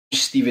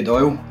Stevie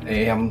Doyle,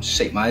 I'm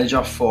site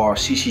manager for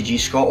CCG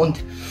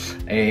Scotland.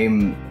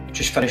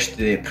 Just finished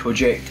the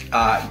project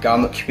at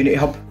Garnock Community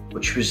Hub,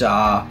 which was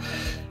a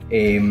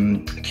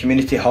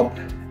community hub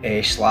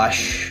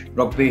slash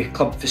rugby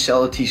club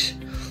facilities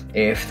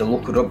for the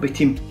local rugby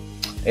team.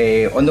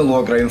 On the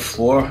lower ground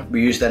floor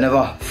we used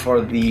Innova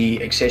for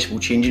the accessible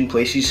changing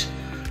places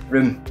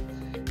room.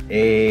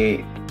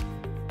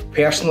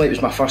 Personally, it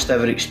was my first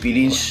ever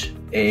experience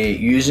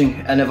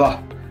using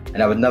Innova,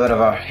 and I would never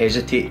ever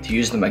hesitate to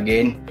use them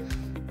again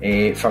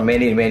for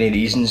many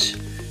reasons,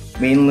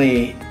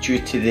 mainly due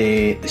to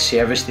the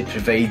service they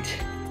provide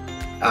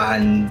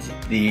and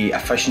the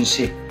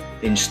efficiency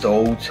they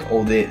installed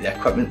all the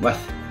equipment with,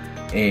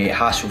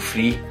 hassle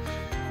free.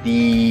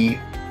 The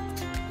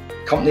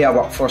company I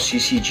work for,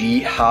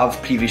 CCG,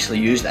 have previously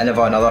used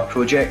Innova on other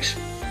projects,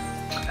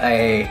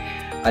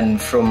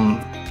 and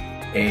from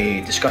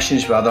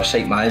discussions with other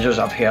site managers,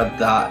 I've heard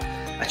that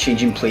a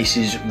changing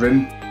places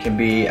room can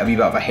be a wee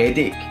bit of a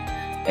headache,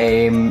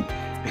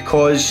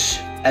 because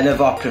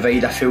Innova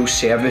provide a full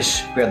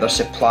service where they're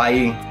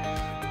supplying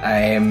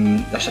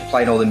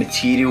all the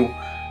material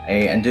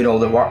and doing all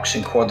the works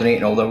and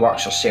coordinating all the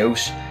works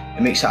themselves.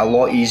 It makes it a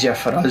lot easier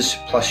for us.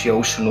 Plus, you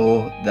also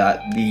know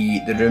that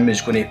the room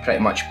is going to pretty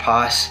much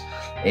pass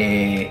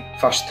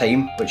first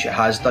time, which it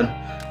has done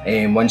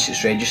once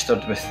it's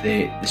registered with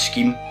the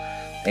scheme,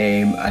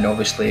 and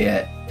obviously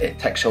it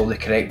ticks all the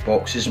correct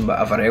boxes and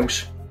whatever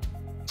else.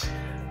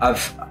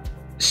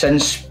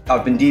 Since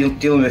I've been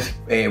dealing with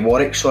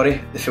Warwick, the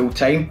full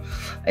time,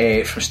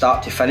 from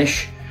start to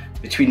finish,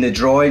 between the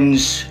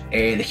drawings,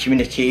 the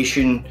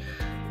communication,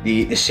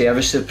 the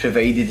service they've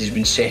provided has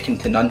been second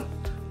to none.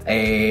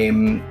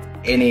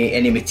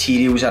 Any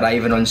materials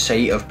arriving on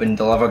site have been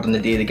delivered on the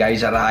day the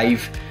guys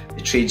arrive.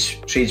 The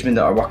tradesmen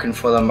that are working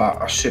for them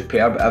are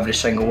superb. Every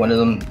single one of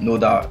them know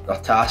their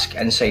task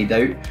inside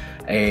out,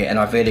 and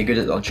are very good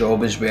at their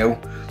job as well.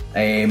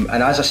 And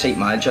as a site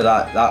manager,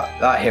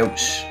 that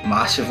helps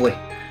massively,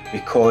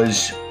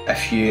 because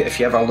if you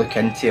ever look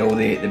into all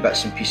the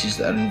bits and pieces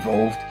that are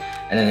involved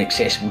in an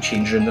accessible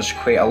change room, there's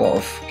quite a lot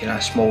of kind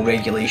of small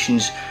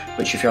regulations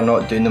which, if you're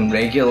not doing them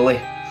regularly,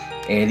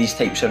 these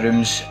types of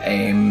rooms,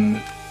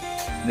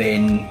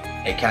 then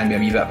it can be a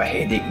wee bit of a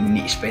headache, and you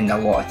need to spend a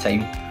lot of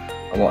time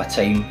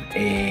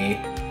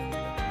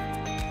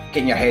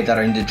getting your head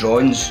around the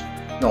drawings.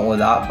 Not only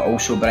that, but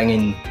also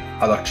bringing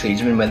other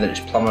tradesmen, whether it's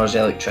plumbers,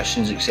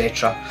 electricians,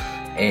 etc.,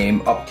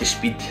 up to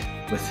speed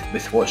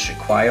with what's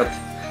required.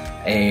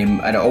 And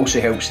it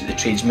also helps that the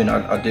tradesmen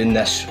are doing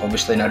this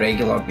obviously on a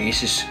regular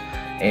basis,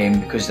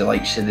 because the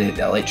likes of the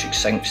electric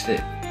sinks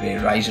that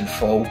rise and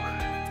fall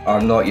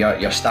are not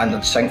your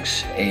standard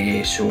sinks,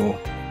 so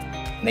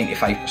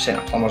 95%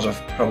 of plumbers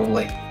have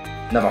probably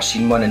never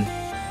seen one and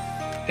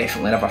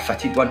definitely never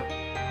fitted one.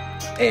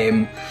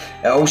 It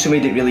also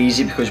made it really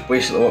easy, because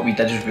basically what we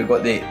did was we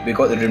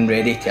got the room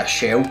ready to a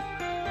shell,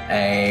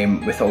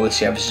 with all the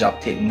services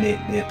updating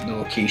the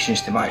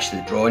locations to match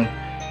the drawing,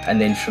 and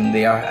then from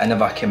there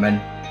Innova came in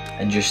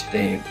and just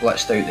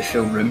blitzed out the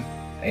full room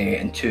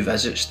in 2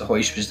 visits. The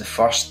hoist was the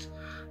first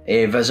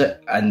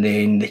visit, and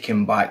then they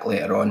came back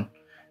later on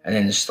and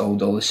then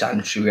installed all the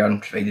sanitary ware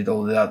and provided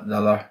all the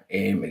other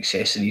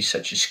accessories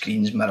such as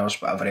screens,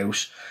 mirrors, whatever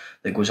else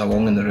that goes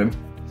along in the room.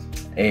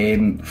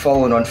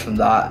 Following on from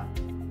that,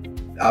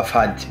 I've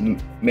had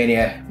many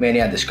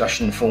a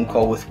discussion and phone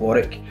call with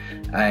Warwick.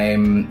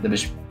 There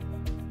was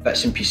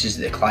bits and pieces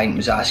that the client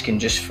was asking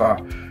just for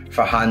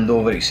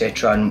handover,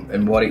 etc.,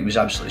 and Warwick was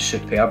absolutely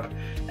superb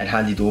and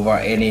handed over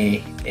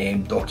any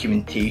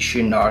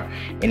documentation or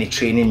any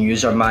training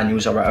user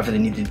manuals or whatever they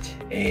needed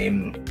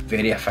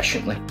very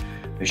efficiently,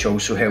 which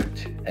also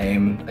helped,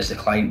 as the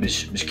client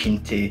was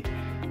keen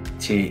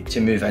to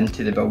move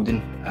into the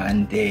building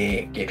and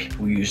get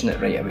people using it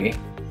right away.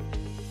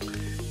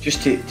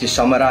 Just to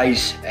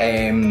summarise,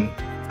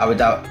 I would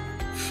have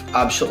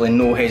absolutely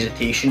no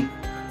hesitation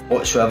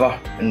whatsoever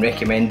in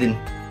recommending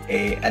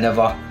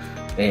Innova,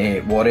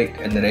 Warwick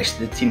and the rest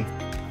of the team,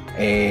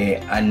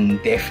 and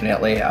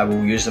definitely I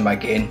will use them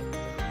again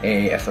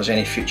if there's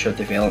any future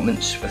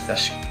developments with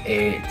this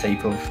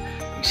type of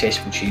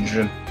accessible change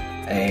room,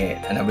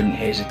 and I wouldn't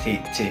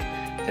hesitate to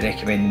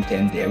recommend them to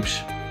anybody else.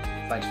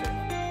 Thanks very much.